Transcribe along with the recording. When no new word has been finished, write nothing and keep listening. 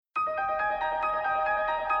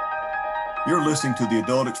You're listening to the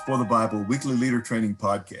Adult Explore the Bible Weekly Leader Training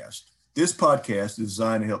Podcast. This podcast is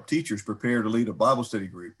designed to help teachers prepare to lead a Bible study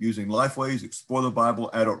group using Lifeway's Explore the Bible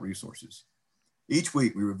adult resources. Each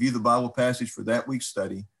week, we review the Bible passage for that week's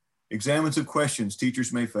study, examine some questions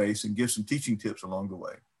teachers may face, and give some teaching tips along the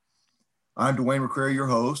way. I'm Dwayne McCrary, your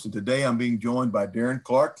host, and today I'm being joined by Darren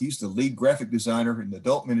Clark. He's the lead graphic designer in the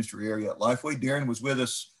adult ministry area at Lifeway. Darren was with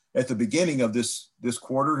us at the beginning of this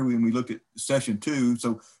quarter when we looked at session 2.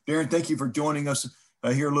 So Darren, thank you for joining us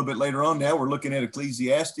here a little bit later on. Now we're looking at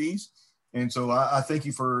Ecclesiastes. And so I thank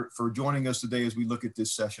you for joining us today as we look at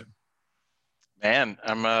this session. Man,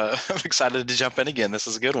 I'm excited to jump in again. This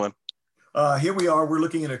is a good one. Here we are. We're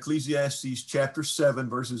looking at Ecclesiastes chapter 7,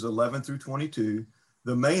 verses 11 through 22.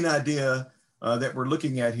 The main idea that we're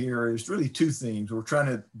looking at here is really two themes. We're trying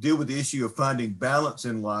to deal with the issue of finding balance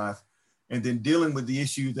in life, and then dealing with the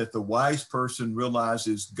issue that the wise person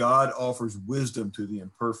realizes God offers wisdom to the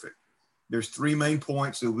imperfect. There's three main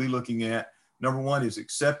points that we'll be looking at. Number one is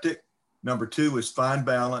accept it. Number two is find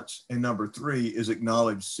balance. And number three is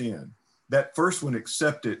acknowledge sin. That first one,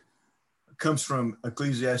 accept it, comes from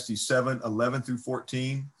Ecclesiastes 7, 11 through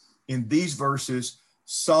 14. In these verses,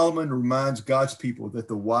 Solomon reminds God's people that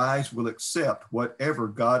the wise will accept whatever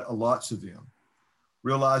God allots to them,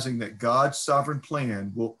 realizing that God's sovereign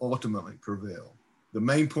plan will ultimately prevail. The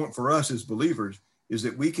main point for us as believers is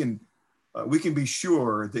that we can be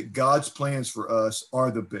sure that God's plans for us are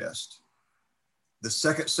the best. The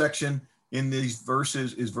second section in these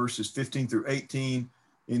verses is verses 15 through 18.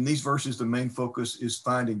 In these verses, the main focus is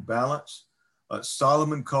finding balance.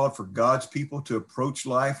 Solomon called for God's people to approach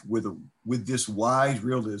life with this wise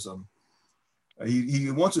realism. He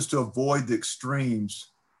wants us to avoid the extremes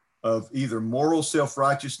of either moral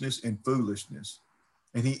self-righteousness and foolishness.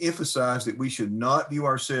 And he emphasized that we should not view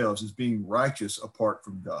ourselves as being righteous apart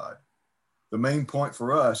from God. The main point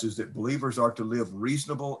for us is that believers are to live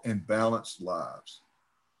reasonable and balanced lives.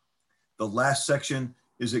 The last section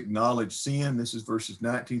is acknowledge sin. This is verses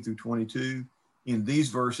 19 through 22. In these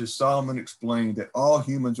verses, Solomon explained that all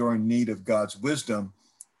humans are in need of God's wisdom,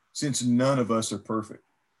 since none of us are perfect.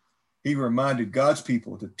 He reminded God's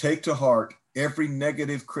people to take to heart every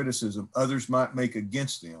negative criticism others might make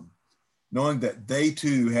against them, knowing that they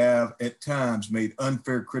too have at times made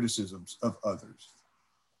unfair criticisms of others.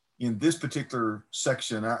 In this particular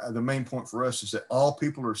section, the main point for us is that all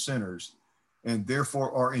people are sinners and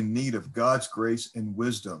therefore are in need of God's grace and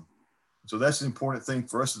wisdom. So that's an important thing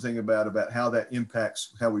for us to think about how that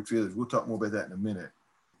impacts how we treat others. We'll talk more about that in a minute.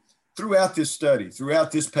 Throughout this study,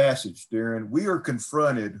 throughout this passage, Darren, we are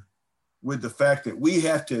confronted with the fact that we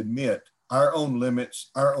have to admit our own limits,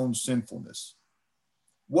 our own sinfulness.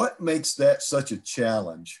 What makes that such a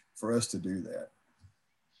challenge for us to do that?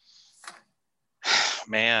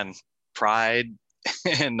 Man, pride.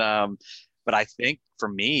 And but I think for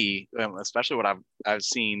me, especially what I've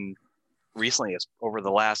seen recently is over the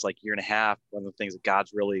last year and a half, one of the things that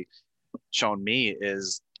God's really shown me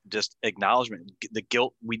is just acknowledgement, the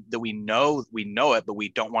guilt that we know it, but we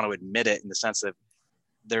don't want to admit it, in the sense of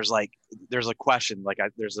there's a question,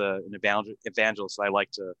 there's an evangelist I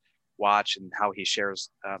like to watch and how he shares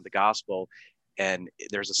the gospel. And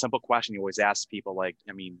there's a simple question he always asks people,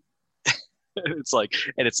 it's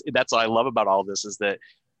that's what I love about all this, is that,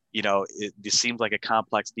 it seems like a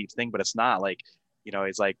complex, deep thing, but it's not.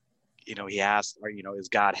 It's like, he asks, is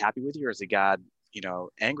God happy with you, or is God,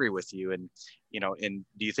 angry with you? And, and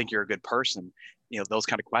do you think you're a good person? Those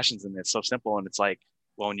kind of questions. And it's so simple. And it's like,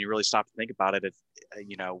 well, when you really stop to think about it, it's,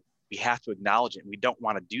 we have to acknowledge it. And we don't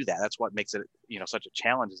want to do that. That's what makes it, such a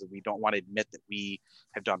challenge, is that we don't want to admit that we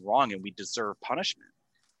have done wrong and we deserve punishment.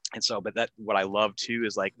 And so, but what I love too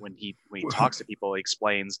is when he talks to people, he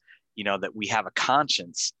explains, that we have a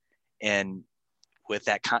conscience, and with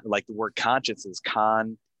that, the word conscience is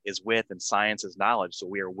con is with, and science is knowledge. So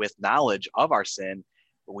we are with knowledge of our sin,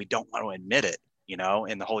 but we don't want to admit it,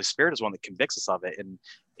 and the Holy Spirit is one that convicts us of it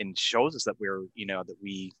and shows us that we're, that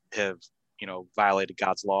we have, violated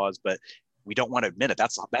God's laws, but we don't want to admit it.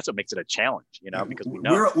 That's what makes it a challenge, because we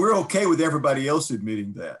know we're okay with everybody else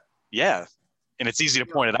admitting that. Yeah. And it's easy to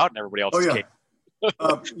point it out in everybody else's case.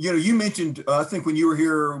 You mentioned, I think when you were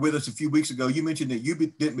here with us a few weeks ago, you mentioned that you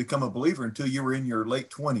didn't become a believer until you were in your late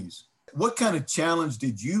 20s. What kind of challenge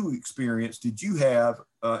did you have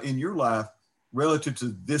in your life relative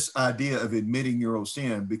to this idea of admitting your own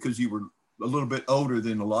sin, because you were a little bit older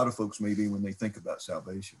than a lot of folks maybe when they think about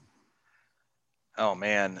salvation? Oh,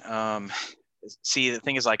 man. See, the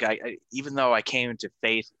thing is, I even though I came to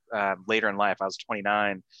faith later in life, I was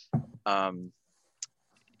 29,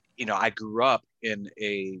 I grew up in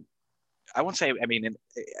I wouldn't say,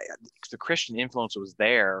 the Christian influence was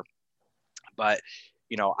there, But,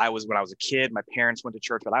 when I was a kid, my parents went to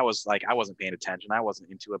church, but I wasn't paying attention. I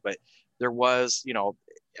wasn't into it, but there was,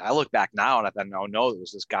 I look back now and I know it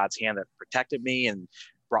was just God's hand that protected me and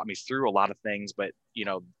brought me through a lot of things. But,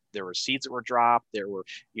 there were seeds that were dropped. There were,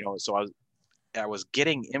 so I was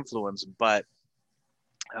getting influence, but,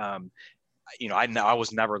 I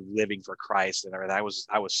was never living for Christ and everything. I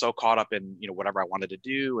was so caught up in, whatever I wanted to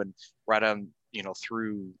do, and right on,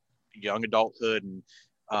 through young adulthood.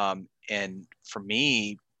 And for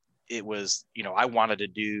me, it was, I wanted to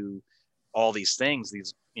do all these things, I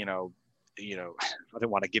didn't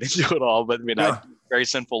want to get into it all, but I mean, I very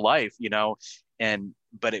sinful life,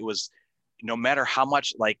 but it was, no matter how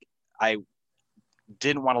much, like, I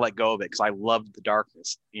didn't want to let go of it because I loved the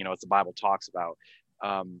darkness, as the Bible talks about.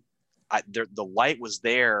 The light was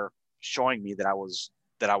there showing me that I was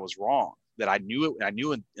wrong, that I knew it. I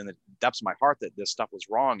knew in the depths of my heart that this stuff was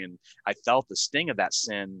wrong. And I felt the sting of that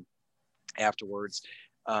sin afterwards.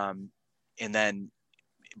 And then,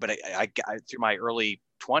 but I through my early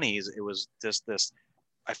 20s, it was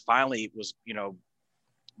I finally was,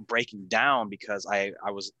 breaking down because I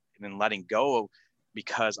was in letting go,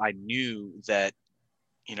 because I knew that,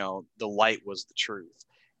 the light was the truth.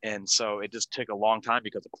 And so it just took a long time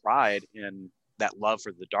because of pride and that love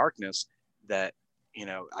for the darkness that,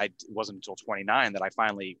 it wasn't until 29 that I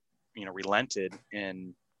finally, relented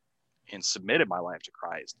and submitted my life to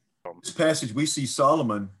Christ. This passage, we see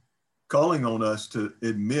Solomon calling on us to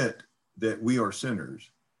admit that we are sinners.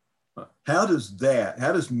 How does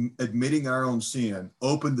admitting our own sin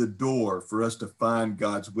open the door for us to find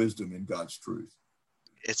God's wisdom and God's truth?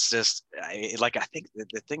 It's just I think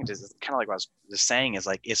the thing is kind of like what I was just saying is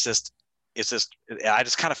like, it's just, I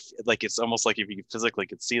just kind of like, it's almost like if you physically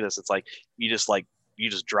could see this, it's like, you just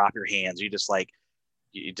drop your hands. You just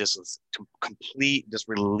complete just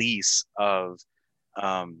release of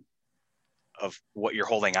what you're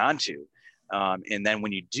holding on to. And then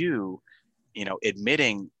when you do,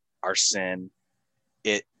 admitting our sin,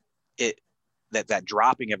 that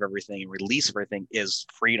dropping of everything and release of everything is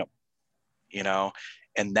freedom,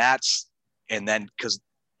 and then because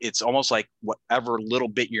it's almost like whatever little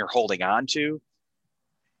bit you're holding on to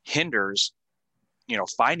hinders,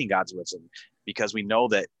 finding God's wisdom, because we know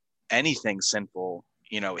that anything sinful,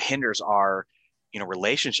 hinders our,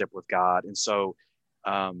 relationship with God. And so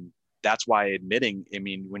that's why admitting, I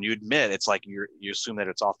mean, when you admit, it's like you assume that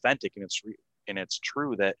it's authentic and it's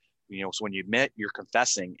true that, so when you admit, you're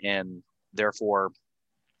confessing, and therefore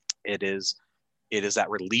it is that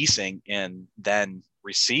releasing and then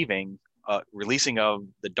receiving, releasing of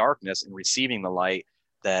the darkness and receiving the light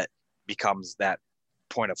that becomes that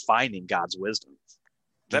point of finding God's wisdom.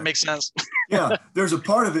 Does that make sense? Yeah, there's a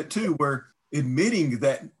part of it too where admitting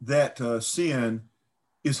that sin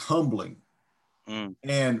is humbling.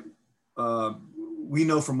 And we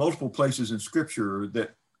know from multiple places in Scripture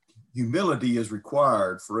that humility is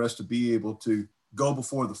required for us to be able to go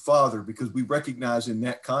before the Father, because we recognize in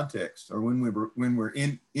that context, or when we're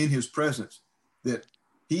in His presence, that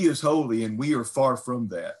He is holy and we are far from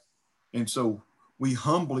that. And so we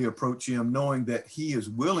humbly approach Him, knowing that He is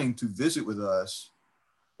willing to visit with us,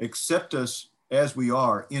 accept us as we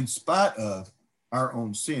are, in spite of our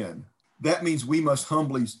own sin. That means we must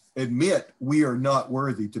humbly admit we are not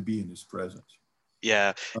worthy to be in His presence.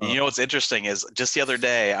 Yeah. What's interesting is just the other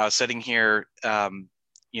day I was sitting here,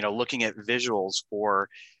 looking at visuals for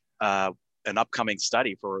an upcoming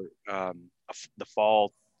study for the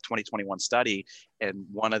fall 2021 study. And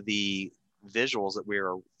one of the visuals that we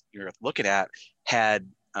were looking at had,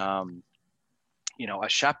 a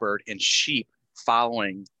shepherd and sheep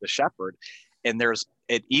following the shepherd. And there's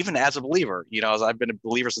it, even as a believer, as I've been a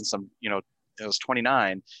believer since I was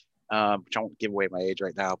 29, which I won't give away my age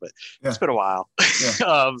right now, but It's been a while.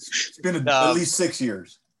 Yeah. It's been at least 6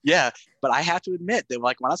 years. Yeah. But I have to admit that,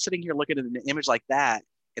 like, when I'm sitting here looking at an image like that,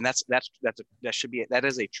 and that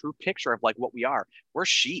is a true picture of like what we are. We're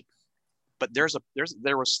sheep, but there's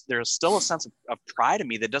still a sense of pride in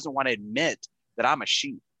me that doesn't want to admit that I'm a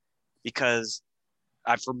sheep, because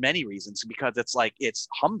for many reasons, because it's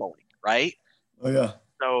humbling, right? Oh yeah.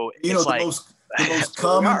 So it's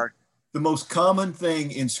the most common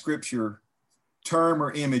thing in Scripture, term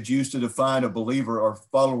or image used to define a believer or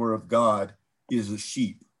follower of God, is a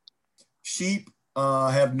sheep. Sheep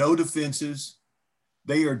have no defenses.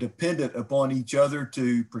 They are dependent upon each other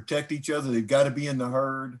to protect each other. They've got to be in the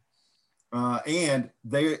herd, and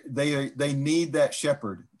they need that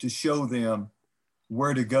shepherd to show them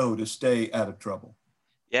where to go to stay out of trouble.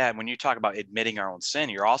 Yeah, and when you talk about admitting our own sin,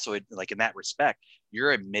 you're also, like, in that respect,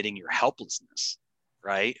 you're admitting your helplessness,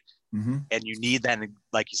 right? Mm-hmm. And you need that,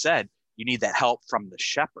 like you said, you need that help from the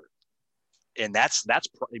shepherd. and that's I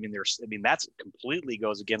mean, that's completely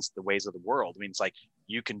goes against the ways of the world. I mean, it's like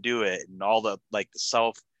you can do it, and all the like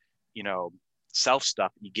the you know, self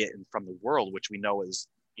stuff you get from the world, which we know is,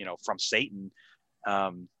 you know, from Satan.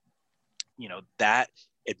 You know, that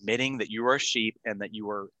admitting that you are a sheep and that you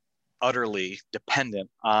are utterly dependent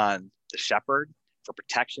on the shepherd for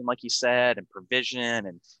protection, like you said, and provision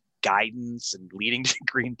and guidance and leading to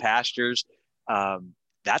green pastures.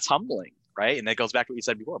 That's humbling, right? And that goes back to what you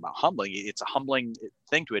said before about humbling. It's a humbling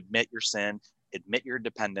thing to admit your sin, admit your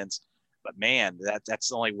dependence. But man, that's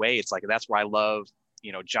the only way. It's like, that's where I love,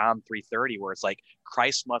 you know, John 3:30, where it's like,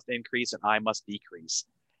 Christ must increase and I must decrease.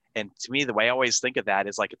 And to me, the way I always think of that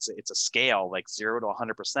is like, it's a scale, like 0 to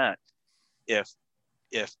 100%. If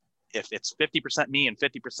it's 50% me and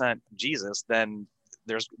 50% Jesus, then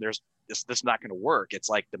there's this not going to work. It's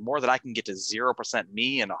like, the more that I can get to 0%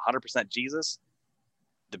 me and 100% Jesus,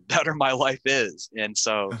 the better my life is. And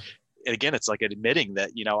so again, it's like admitting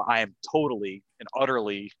that, you know, I am totally and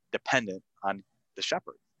utterly dependent on the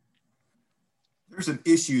shepherd. There's an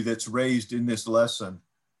issue that's raised in this lesson,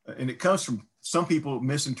 and it comes from some people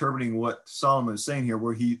misinterpreting what Solomon is saying here,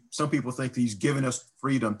 where some people think he's given us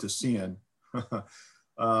freedom to sin,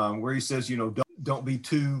 where he says, you know, don't be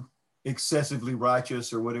too excessively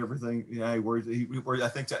righteous or whatever thing. Yeah, he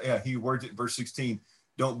words it verse 16.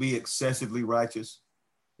 Don't be excessively righteous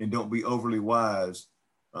and don't be overly wise.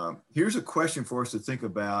 Here's a question for us to think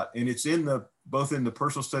about, and it's both in the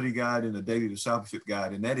personal study guide and the daily discipleship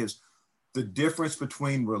guide, and that is the difference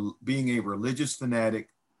between being a religious fanatic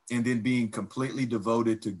and then being completely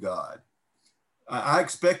devoted to God. I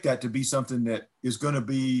expect that to be something that is going to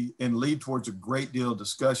be and lead towards a great deal of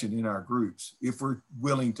discussion in our groups if we're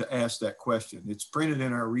willing to ask that question. It's printed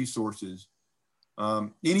in our resources.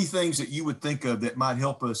 Any things that you would think of that might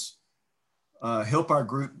help us, help our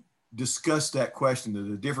group discuss that question,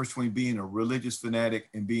 the difference between being a religious fanatic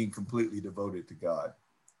and being completely devoted to God?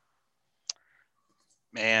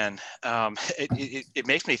 Man, it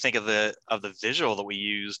makes me think of the visual that we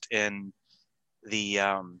used in the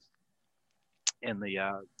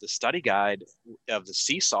study guide of the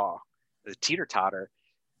seesaw, the teeter-totter,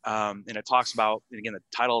 and it talks about, and again, the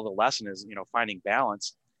title of the lesson is, you know, finding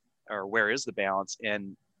balance, or where is the balance?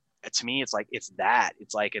 And to me, it's like, it's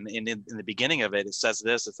like in the beginning of it, it says,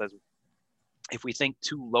 if we think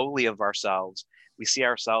too lowly of ourselves, we see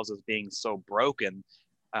ourselves as being so broken,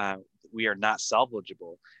 we are not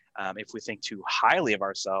salvageable. If we think too highly of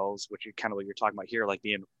ourselves, which is kind of what you're talking about here, like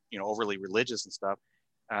being, you know, overly religious and stuff,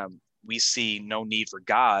 we see no need for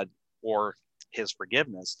God or his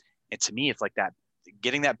forgiveness. And to me, it's like that,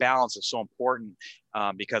 getting that balance is so important,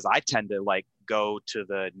 because I tend to like go to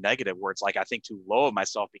the negative, where it's like, I think too low of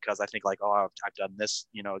myself because I think like, oh, I've done this,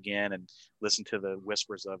 you know, again, and listen to the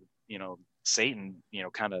whispers of, you know, Satan, you know,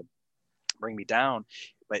 kind of bring me down.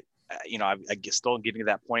 But you know, I still getting to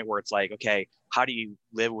that point where it's like, okay, how do you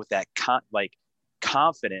live with that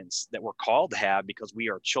confidence that we're called to have, because we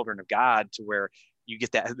are children of God, to where you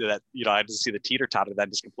get that, you know, I just see the teeter-totter that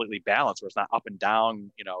just completely balanced, where it's not up and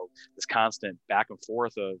down, you know, this constant back and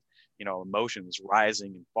forth of, you know, emotions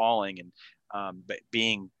rising and falling, and but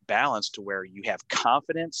being balanced to where you have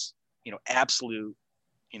confidence, you know, absolute,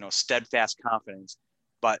 you know, steadfast confidence,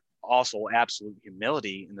 but also absolute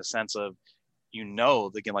humility in the sense of, you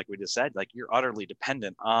know, again, like we just said, like you're utterly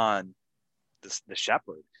dependent on the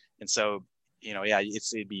shepherd. And so, you know, yeah,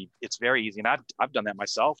 it's very easy. And I've done that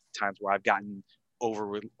myself, times where I've gotten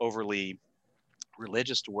overly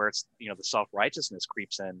religious to where it's, you know, the self-righteousness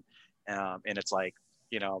creeps in. And it's like,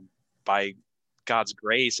 you know, by God's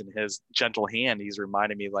grace and his gentle hand, he's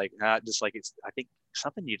reminded me, like, just like, it's, I think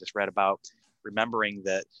something you just read about, remembering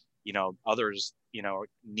that, you know, others, you know,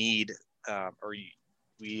 need,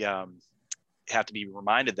 we have to be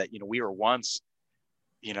reminded that, you know, we were once,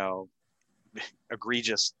 you know,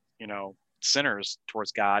 egregious, you know, sinners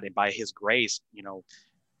towards God, and by his grace, you know,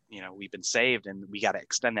 we've been saved, and we got to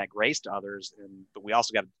extend that grace to others. But we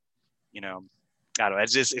also got to, you know, I don't know,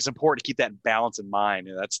 it's important to keep that balance in mind.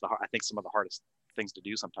 And that's I think some of the hardest things to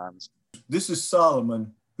do sometimes. This is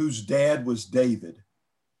Solomon, whose dad was David.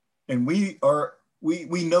 And we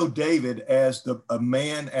know David as a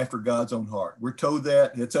man after God's own heart. We're told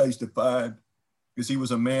that's how he's defined, because he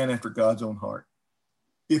was a man after God's own heart.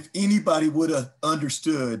 If anybody would have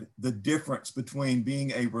understood the difference between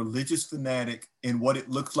being a religious fanatic and what it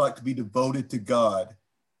looks like to be devoted to God,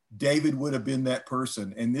 David would have been that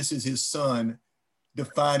person. And this is his son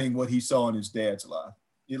defining what he saw in his dad's life.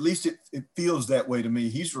 At least it feels that way to me.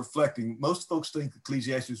 He's reflecting. Most folks think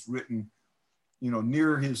Ecclesiastes is written, you know,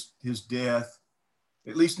 near his death,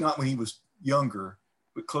 at least not when he was younger.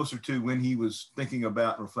 but closer to when he was thinking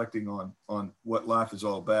about and reflecting on what life is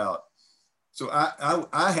all about. So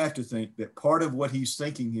I have to think that part of what he's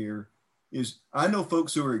thinking here is, I know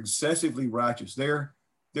folks who are excessively righteous. They're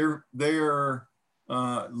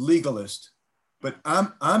legalist, but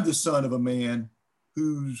I'm the son of a man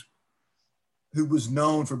who was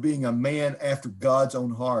known for being a man after God's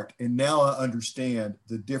own heart. And now I understand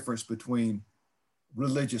the difference between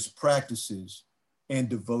religious practices and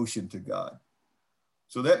devotion to God.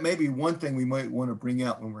 So that may be one thing we might want to bring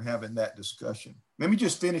out when we're having that discussion. Let me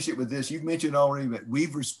just finish it with this. You've mentioned already that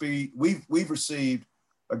we've received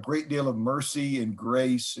a great deal of mercy and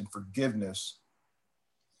grace and forgiveness.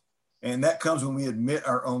 And that comes when we admit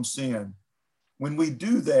our own sin. When we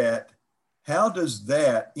do that, how does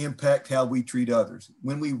that impact how we treat others?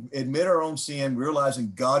 When we admit our own sin,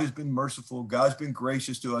 realizing God has been merciful, God's been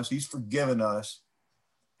gracious to us, he's forgiven us,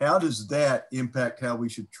 how does that impact how we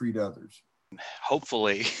should treat others?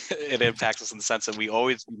 Hopefully it impacts us in the sense that we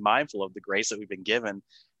always be mindful of the grace that we've been given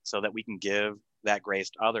so that we can give that grace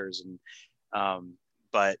to others. And,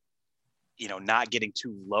 but, not getting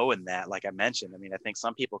too low in that, like I mentioned. I mean, I think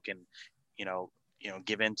some people can,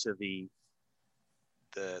 give into the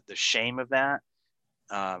shame of that,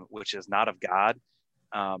 which is not of God.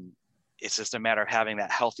 It's just a matter of having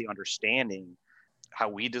that healthy understanding how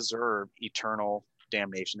we deserve eternal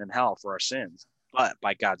damnation in hell for our sins. But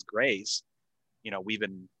by God's grace, we've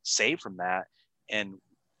been saved from that. And,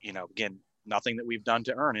 again, nothing that we've done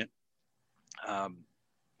to earn it.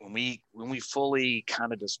 When we fully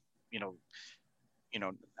kind of just,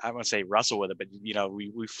 I won't say wrestle with it, but,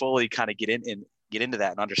 we fully kind of get into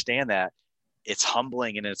that and understand that, it's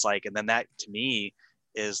humbling. And it's like, and then that to me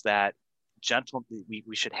is that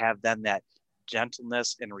we should have then that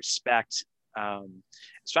gentleness and respect,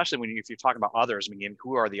 especially if you're talking about others. I mean,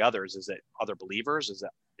 who are the others? Is it other believers?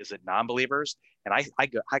 Is it non-believers? And I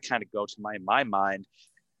kind of go to my mind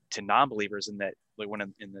to non-believers, in that, like, when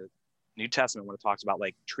in the New Testament, when it talks about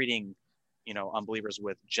like treating, unbelievers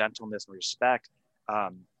with gentleness and respect,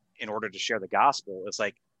 in order to share the gospel, it's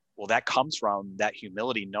like, well, that comes from that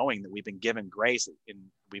humility, knowing that we've been given grace and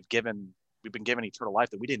we've been given eternal life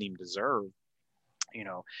that we didn't even deserve.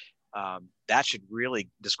 That should really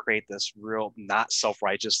just create this real, not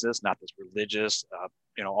self-righteousness, not this religious,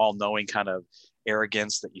 all-knowing kind of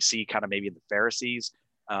arrogance that you see kind of maybe in the Pharisees.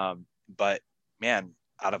 But man,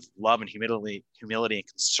 out of love and humility and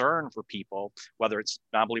concern for people, whether it's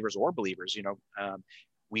non-believers or believers,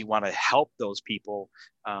 we want to help those people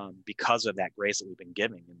because of that grace that we've been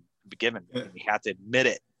given. And we have to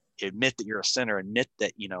admit that you're a sinner, admit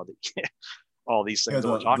that, that all these things that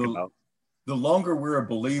we're talking about. The longer we're a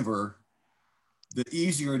believer, the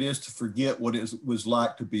easier it is to forget what it was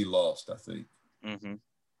like to be lost, I think. Mm-hmm.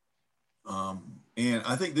 And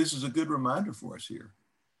I think this is a good reminder for us here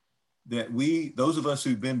that those of us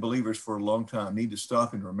who've been believers for a long time, need to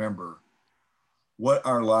stop and remember what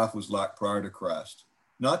our life was like prior to Christ.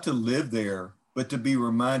 Not to live there, but to be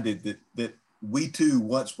reminded that we too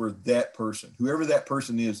once were that person, whoever that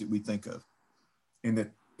person is that we think of, and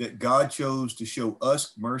that God chose to show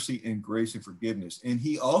us mercy and grace and forgiveness. And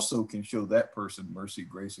he also can show that person mercy,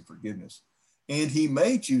 grace, and forgiveness. And he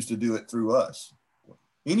may choose to do it through us.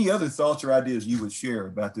 Any other thoughts or ideas you would share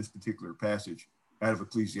about this particular passage out of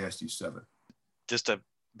Ecclesiastes 7? Just to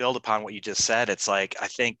build upon what you just said, it's like, I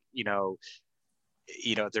think,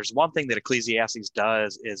 there's one thing that Ecclesiastes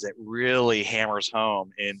does is it really hammers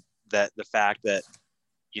home in that the fact that,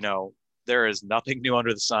 there is nothing new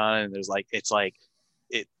under the sun. And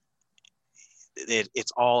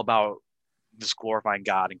it's all about just glorifying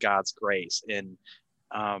God and God's grace. And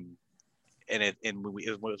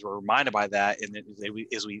we're reminded by that. And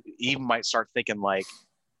as we even might start thinking like,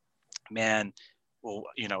 man, well,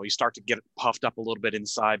 you start to get puffed up a little bit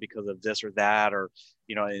inside because of this or that, or,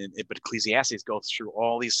 but Ecclesiastes goes through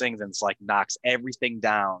all these things and it's like knocks everything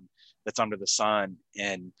down that's under the sun.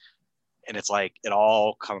 And it's like, it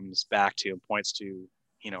all comes back to and points to,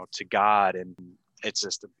 to God. And it's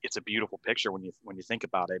a beautiful picture when you think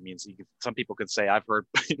about it. I mean, some people could say, I've heard,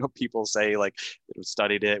 people say like, we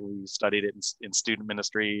studied it in student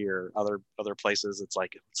ministry or other places. It's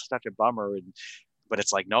like, it's such a bummer. But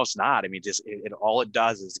it's like, no, it's not. I mean, just all it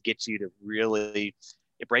does is get you to really,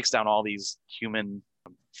 it breaks down all these human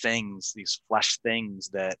things, these flesh things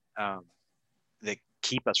that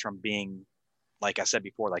keep us from being, like I said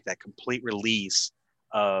before, like that complete release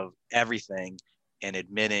of everything and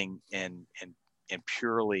admitting and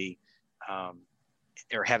purely,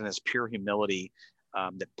 or having this pure humility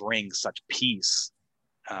that brings such peace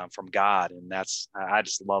from God. And I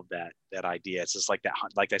just love that idea. It's just like that,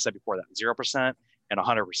 like I said before, that 0% and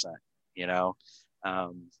 100%,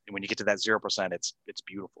 And when you get to that 0%, it's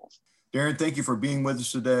beautiful. Darren, thank you for being with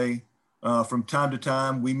us today. From time to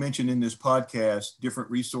time, we mention in this podcast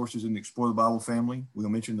different resources in the Explore the Bible family. We'll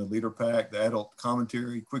mention the Leader Pack, the Adult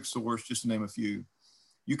Commentary, Quick Source, just to name a few.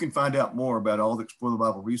 You can find out more about all the Explore the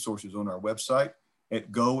Bible resources on our website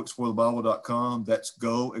at goexplorethebible.com. That's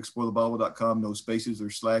goexplorethebible.com. No spaces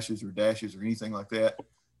or slashes or dashes or anything like that.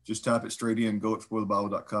 Just type it straight in,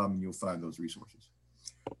 goexplorethebible.com, and you'll find those resources.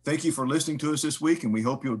 Thank you for listening to us this week, and we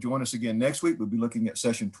hope you'll join us again next week. We'll be looking at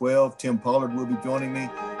session 12. Tim Pollard will be joining me.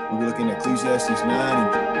 We'll be looking at Ecclesiastes 9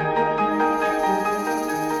 and